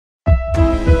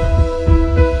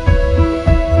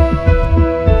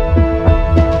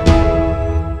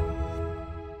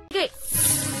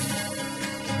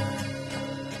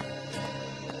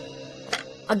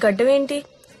ఆ గడ్డం ఏంటి?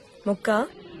 మొక్క?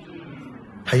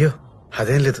 అయ్యో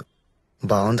అదేం లేదు,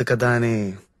 బాగుంది కదా అని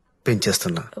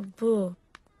పెంచేస్తున్నా. అబ్బో.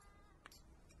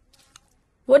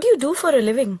 What you do for a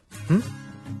living?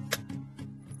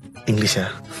 ఇంగ్లీషా?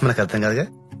 మనకు అర్థం కాదుగా.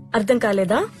 అర్థం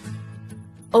కాలేదా?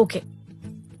 ఓకే,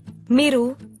 మీరు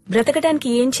బ్రతకడానికి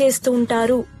ఏం చేస్తూ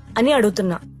ఉంటారు అని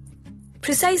అడుగుతున్నా.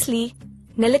 ప్రిసైస్లీ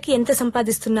నెలకి ఎంత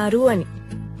సంపాదిస్తున్నారు అని.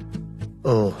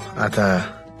 ఓ అదా,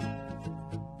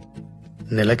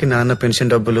 నెలకి నాన్న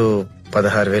పెన్షన్ డబ్బులు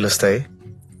 16,000 వస్తాయి.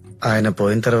 ఆయన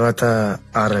పోయిన తర్వాత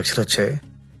 6 లక్షలు వచ్చాయి.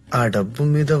 ఆ డబ్బు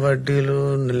మీద వడ్డీలు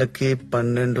నెలకి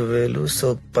 12,000. సో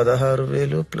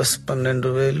 16,000 ప్లస్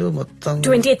 12,000 మొత్తం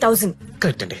 28,000.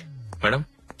 కట్టండి మేడం.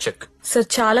 చెక్. సార్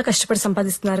చాలా కష్టపడి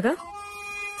సంపాదిస్తున్నారుగా,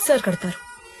 సార్ కడతారు.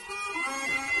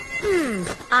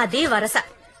 అది వరస.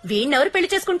 వీణ్ణెవరు పెళ్లి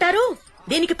చేసుకుంటారు?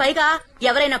 దీనికి పైగా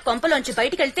ఎవరైనా కొంపలోంచి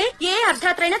బయటికెళ్తే ఏ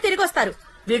అర్ధరాత్రైనా తిరిగొస్తారు.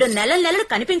 వీడు నెలలు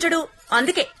కనిపించడు.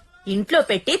 అందుకే ఇంట్లో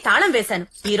పెట్టి తాళం వేశాను.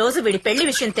 ఈ రోజు వీడి పెళ్లి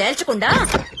విషయం తేల్చకుండా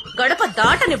గడప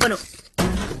దాటనివ్వను.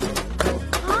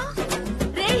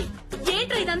 రేయ్,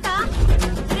 ఏంట్రా ఇదంతా?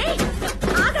 రేయ్,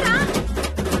 ఆగరా.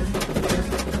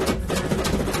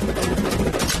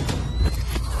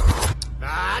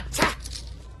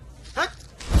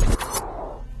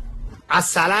 ఆ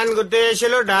స్థలాన్ని గుర్తు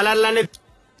చేసేలో డాలర్లన్నీ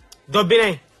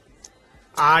దొబ్బినాయి.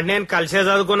 నేను కలిసే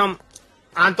చదువుకున్నాం.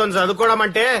 అంత చదువుకోవడం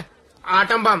అంటే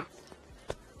ఆటంబం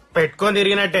పెట్టుకొని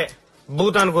తిరిగినట్టే.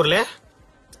 Booth అనుకోర్లే,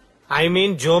 I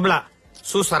mean జోబ్లా.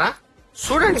 చూస్తారా?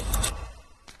 చూడండి.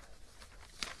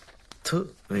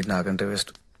 వీటి నాకంటే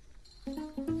వేస్ట్.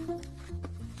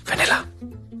 వెనెలా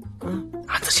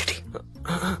ఆన్సర్ సిటీ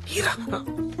హీరా.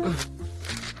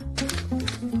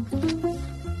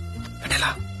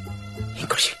 వెనెలా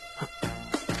ఇంకోటి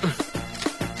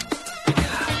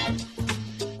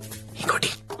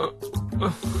ఇంకోటి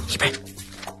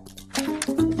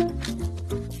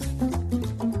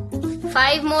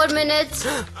 5 more minutes.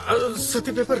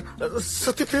 సతీ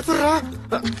పేపర్ రా.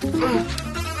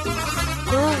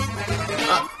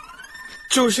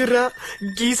 చూసిర్రా,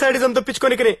 గీసాడిజం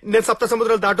తప్పించుకోనికనే నేను 7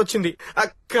 సముద్రాలు దాటొచ్చింది.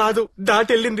 కాదు,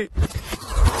 దాటెళ్ళింది.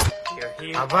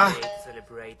 అబ్బా,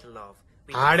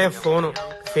 ఆడే ఫోను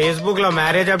ఫేస్బుక్ లో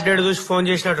మ్యారేజ్ అప్డేట్ చూసి ఫోన్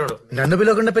చేసినట్టు. నన్ను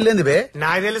పిలవకుండా పెళ్ళింది బే.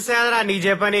 నాకు తెలిసే కదరా నీకు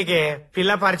చెప్పనీకే.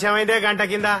 పిల్ల పరిచయం అయితే గంట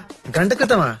కింద. గంట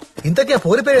క్రితమా? ఇంతకీ ఆ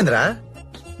పోరి పేరేంద్రా?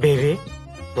 Baby,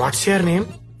 what's your name?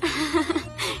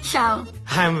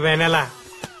 I'm వెనెలా.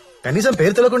 కనీసం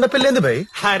పేరు తెలియకుండా పెళ్ళింది బై.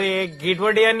 అరే,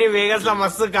 గిట్వడి అన్ని వేగస్ లో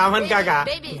మస్తు కామన్ కాక.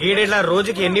 గీడిట్లా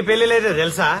రోజుకి ఎన్ని పెళ్లిలైతే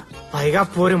తెలుసా? పైగా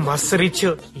పోరి మస్తు రిచ్.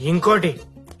 ఇంకోటి,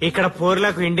 ఇక్కడ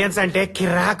పోరులకు ఇండియన్స్ అంటే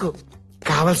కిరాకు.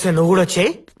 కావలసిన నువ్వు కూడా వచ్చే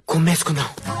కుమ్మేసుకుందాం.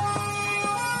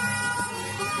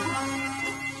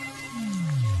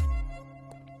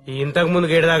 ఇంతకు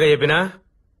ముందు గేటుదాకా చెప్పినా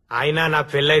అయినా నా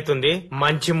పెళ్ళైతుంది,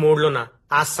 మంచి మూడ్లున్నా.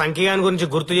 ఆ సంఖ్యగాని గురించి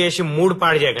గుర్తు చేసి మూడు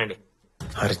పాడు చేయకండి.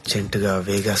 అర్జెంట్ గా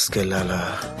వేగాస్ కెళ్ళాలా?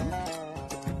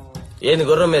 ఏంది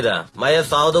గుర్రం మీద మాయ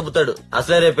సాగు దొబ్బుతాడు.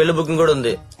 అసలే రేపు పెళ్లి బుకింగ్ కూడా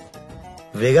ఉంది.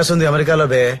 వేగాస్ ఉంది అమెరికాలో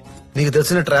బే. నీకు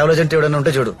తెలిసిన ట్రావెల్ ఏజెంట్ ఎవడన్నా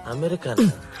ఉంటే చూడు. అమెరికా?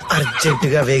 అర్జెంట్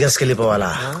గా వేగాస్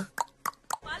కెళ్ళిపోవాలా?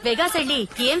 వెగాస్ వెళ్ళి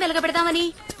ఏం వెలగబెడదామని?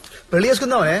 పెళ్లి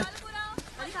చేసుకుందామే.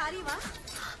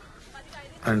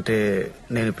 అంటే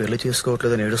నేను పెళ్లి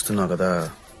చేసుకోవట్లేదని ఏడుస్తున్నావు కదా,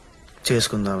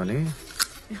 చేసుకుందామని.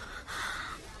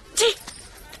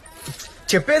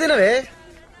 చెప్పేది నవే.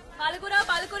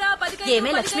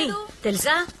 ఏమే లక్ష్మి,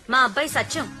 తెలుసా మా అబ్బాయి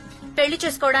సత్యం పెళ్లి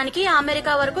చేసుకోవడానికి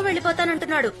అమెరికా వరకు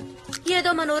వెళ్లిపోతానంటున్నాడు. ఏదో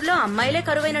మన ఊర్లో అమ్మాయిలే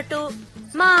కరువైనట్టు.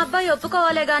 మా అబ్బాయి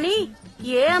ఒప్పుకోవాలే గాని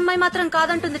ఏ అమ్మాయి మాత్రం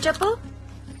కాదంటుంది చెప్పు.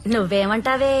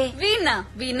 నువ్వేమంటావే?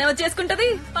 వీణ వచ్చేసుకుంటది.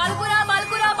 పాలకూర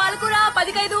పాలకూర పాలకూర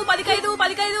 15 15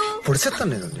 15.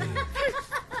 పొడిసేస్తాను నేను.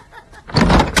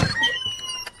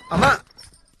 అమ్మా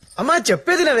అమ్మా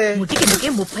చెప్పేది నవే. ముటికి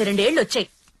 32 ఏళ్లు వచ్చాయి.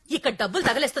 ఇక్కడ డబ్బులు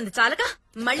తగలేస్తుంది చాలక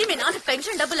మళ్ళీ మీ నాన్న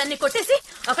పెన్షన్ డబ్బులన్నీ కొట్టేసి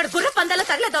అక్కడ గుర్ర పందాల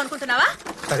తగలేద్దాం అనుకుంటున్నావా?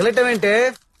 తగలటమేంటే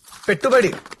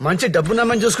పెట్టుబడి. మంచి డబ్బు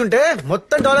నమ్మని చూసుకుంటే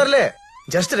మొత్తం డాలర్లే.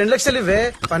 జస్ట్ 2 లక్షలు ఇవ్వే.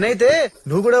 పని అయితే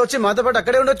నువ్వు కూడా వచ్చి మాతో పాటు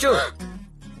అక్కడే ఉండొచ్చు.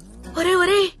 ఒరే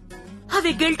ఒరే,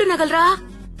 అవి గెల్టు నగలరా.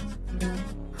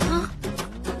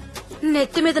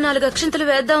 నెత్తి మీద 4 అక్షింతలు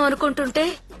వేద్దాం అనుకుంటుంటే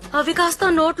అవి కాస్త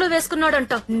నోట్లో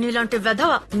వేసుకున్నాడంట. నీలాంటి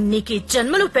వెధవ నీకు ఈ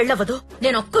జన్మలు పెళ్ళవదు.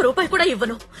 నేను ఒక్క రూపాయి కూడా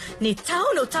ఇవ్వను. నీ చావు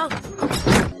నువ్వు చావు.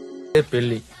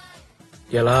 పెళ్లి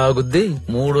ఎలాగుద్ది?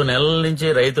 3 నెలల నుంచి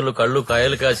రైతులు కళ్ళు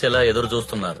కాయలు కాసేలా ఎదురు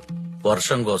చూస్తున్నారు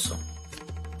వర్షం కోసం.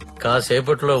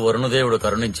 కాసేపట్లో వరుణదేవుడు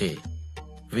కరుణించి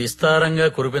విస్తారంగా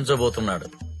కురిపించబోతున్నాడు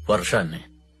వర్షాన్ని.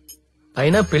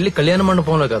 అయినా పెళ్లి కళ్యాణ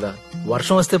మండపంలో కదా,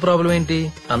 వర్షం వస్తే ప్రాబ్లం ఏంటి?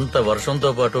 అంత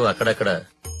వర్షంతో పాటు అక్కడక్కడ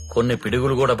కొన్ని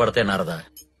పిడుగులు కూడా పడతాయి నారదా.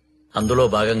 అందులో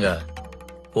భాగంగా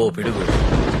ఓ పిడుగు.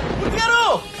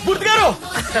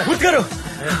 గారు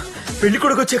పెళ్లి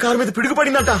కొడుకు వచ్చే కారు మీద పిడుగు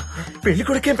పడిందంట. పెళ్లి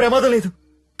కొడుకేం ప్రమాదం లేదు,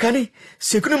 కానీ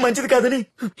శకునం మంచిది కాదని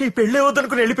ఈ పెళ్లే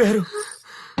వద్దనుకుని వెళ్ళిపోయారు.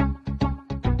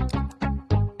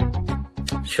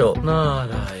 షో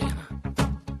నారాయణ.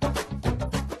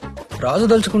 రాజు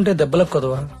దలుచుకుంటే దెబ్బలకు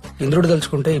కొదవా, ఇంద్రుడు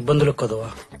దలుచుకుంటే ఇబ్బందులకు కొదవా.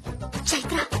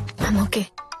 ఓకే.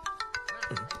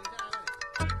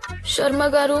 శర్మ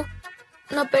గారు,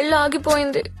 నా పెళ్లి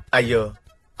ఆగిపోయింది. అయ్యో,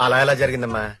 అలా ఎలా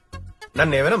జరిగిందమ్మా?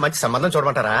 నన్ను ఏమైనా మంచి సంబంధం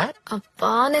చూడమంటారా?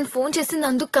 అబ్బా, నేను ఫోన్ చేసింది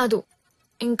అందుకు కాదు.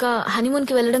 ఇంకా హనీమూన్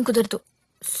కి వెళ్ళడం కుదరదు.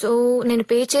 సో నేను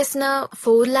పే చేసిన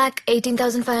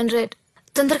 4,18,500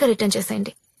 తొందరగా రిటర్న్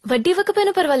చేసేయండి. వడ్డీ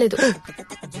ఇవ్వకపోయినా పర్వాలేదు.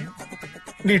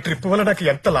 నీ ట్రిప్ వల్ల నాకు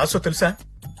ఎంత లాసో తెలుసా?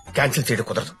 క్యాన్సిల్ చేయడం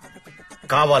కుదరదు.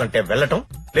 కావాలంటే వెళ్ళటం,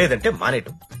 లేదంటే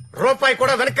మానేయటం. రూపాయి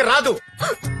కూడా వెనక్కి రాదు.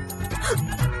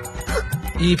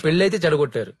 ఈ పెళ్లైతే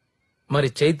చెడగొట్టారు, మరి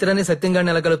చైత్రాన్ని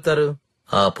సత్యంగాన్ని ఎలా కలుపుతారు?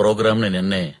 ఆ ప్రోగ్రామ్ ని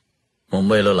నిన్నే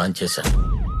ముంబైలో లాంచ్ చేశాను.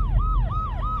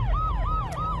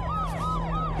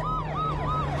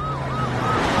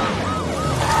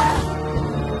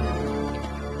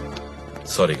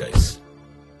 సారీ గైస్,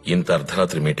 ఇంత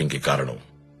అర్ధరాత్రి మీటింగ్ కి కారణం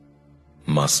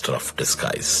మాస్టర్ ఆఫ్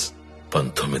డిస్గైజ్.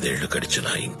 19 ఏళ్లు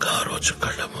గడిచినా ఇంకా ఆ రోజు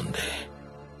కళ్ళ ముందే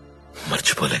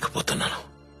మర్చిపోలేకపోతున్నాను.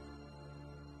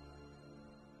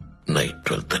 నైట్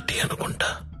 12:30 అనుకుంటా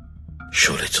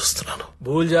షోలే చూస్తున్నాను.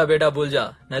 భూల్ జా బేటా భూల్ జా,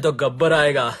 నైతో గబ్బర్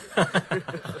ఆయేగా.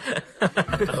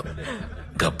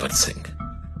 గబ్బర్ సింగ్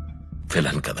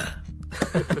విలన్ కదా.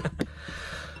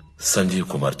 సంజీవ్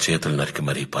కుమార్ చేతులు నరికి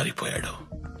మరీ పారిపోయాడు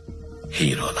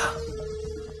హీరోలా.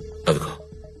 అదిగో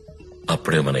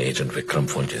అప్పుడే మన ఏజెంట్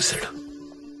విక్రమ్ ఫోన్ చేశాడు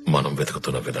మనం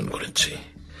వెతుకుతున్న విలన్ గురించి.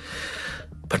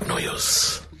 బట్ నో యూస్,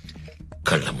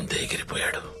 కళ్ల ముందే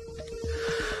ఎగిరిపోయాడు.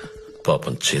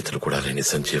 పాపం చేతులు కూడా లేని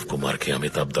సంజీవ్ కుమార్ కి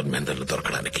అమితాబ్ ధర్మేందర్లు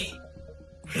దొరకడానికి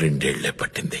 2 ఏళ్లే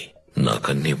పట్టింది.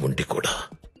 నాకన్నీ ఉండి కూడా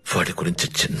వాడి గురించి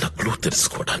చిన్న క్లూ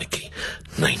తెలుసుకోవడానికి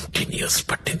 19 years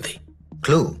పట్టింది.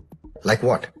 Clue like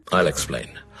what? I'll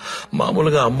explain.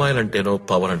 మామూలుగా అమ్మాయిలంటేనో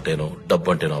పవర్ అంటేనో డబ్బు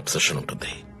అంటేనో అబ్సెషన్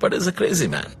ఉంటుంది. But is a crazy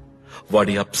man.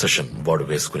 వాడి అబ్సెషన్ వాడు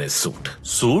వేసుకునే suit.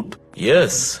 Suit?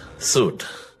 Yes, suit.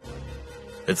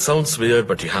 It sounds weird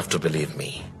but you have to believe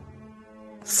me.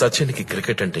 Sachin కి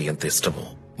క్రికెట్ అంటే ఎంత ఇష్టమో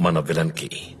మన విలన్ కి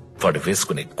వాడు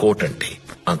వేసుకునే కోట్ అంటే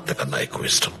అంతకన్నా ఎక్కువ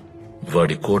ఇష్టం.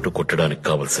 వాడి కోటు కుట్టడానికి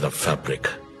కావలసిన ఫ్యాబ్రిక్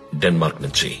డెన్మార్క్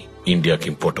నుంచి ఇండియాకి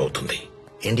ఇంపోర్ట్ అవుతుంది.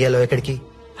 ఇండియాలో ఎక్కడికి?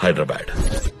 హైదరాబాద్.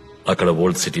 అక్కడ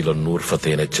ఓల్డ్ సిటీలో నూర్ ఫతే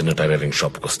అనే చిన్న టైలరింగ్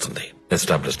షాప్ వస్తుంది.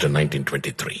 Established in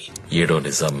 1923. 7వ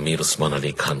నిజాం మీర్ ఉస్మాన్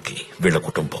అలీ ఖాన్ కి వీళ్ల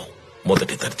కుటుంబం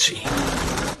మొదటి తర్జీ.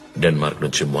 డెన్మార్క్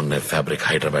నుంచి మొన్నే ఫ్యాబ్రిక్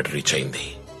హైదరాబాద్ రీచ్ అయింది.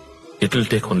 It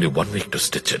will take only 1 week to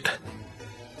stitch it.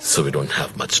 So we don't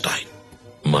have much time.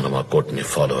 మనం ఆ కోట్ ని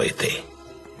ఫాలో అయితే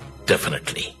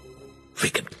డెఫినెట్లీ వీ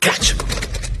కెన్ క్యాచ్.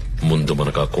 ముందు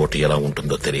మనకు ఆ కోట్ ఎలా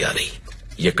ఉంటుందో తెలియాలి,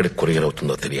 ఎక్కడికి కొరియర్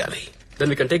అవుతుందో తెలియాలి. Then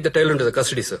we can take the tail into the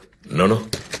custody, sir. No,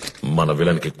 మన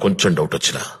విలన్ కి కొంచెం డౌట్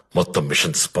వచ్చినా మొత్తం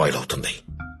మిషన్ స్పాయిల్ అవుతుంది.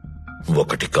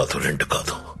 1 కాదు 2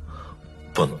 కాదు,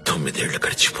 19 ఏళ్లు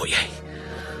గడిచిపోయాయి.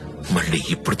 మళ్ళీ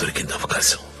ఇప్పుడు దొరికింది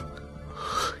అవకాశం.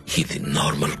 ఇది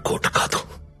నార్మల్ కోట కాదు,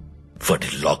 వాడి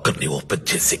లాకర్ ని ఓపెన్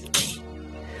చేసే కీ.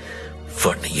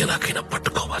 వాడిని ఎలాగైనా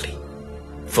పట్టుకోవాలి.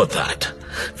 For that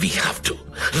we have to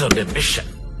run a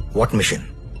machine. What machine?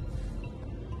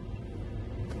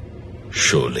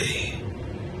 Sholay.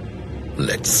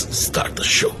 Let's start the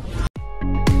show.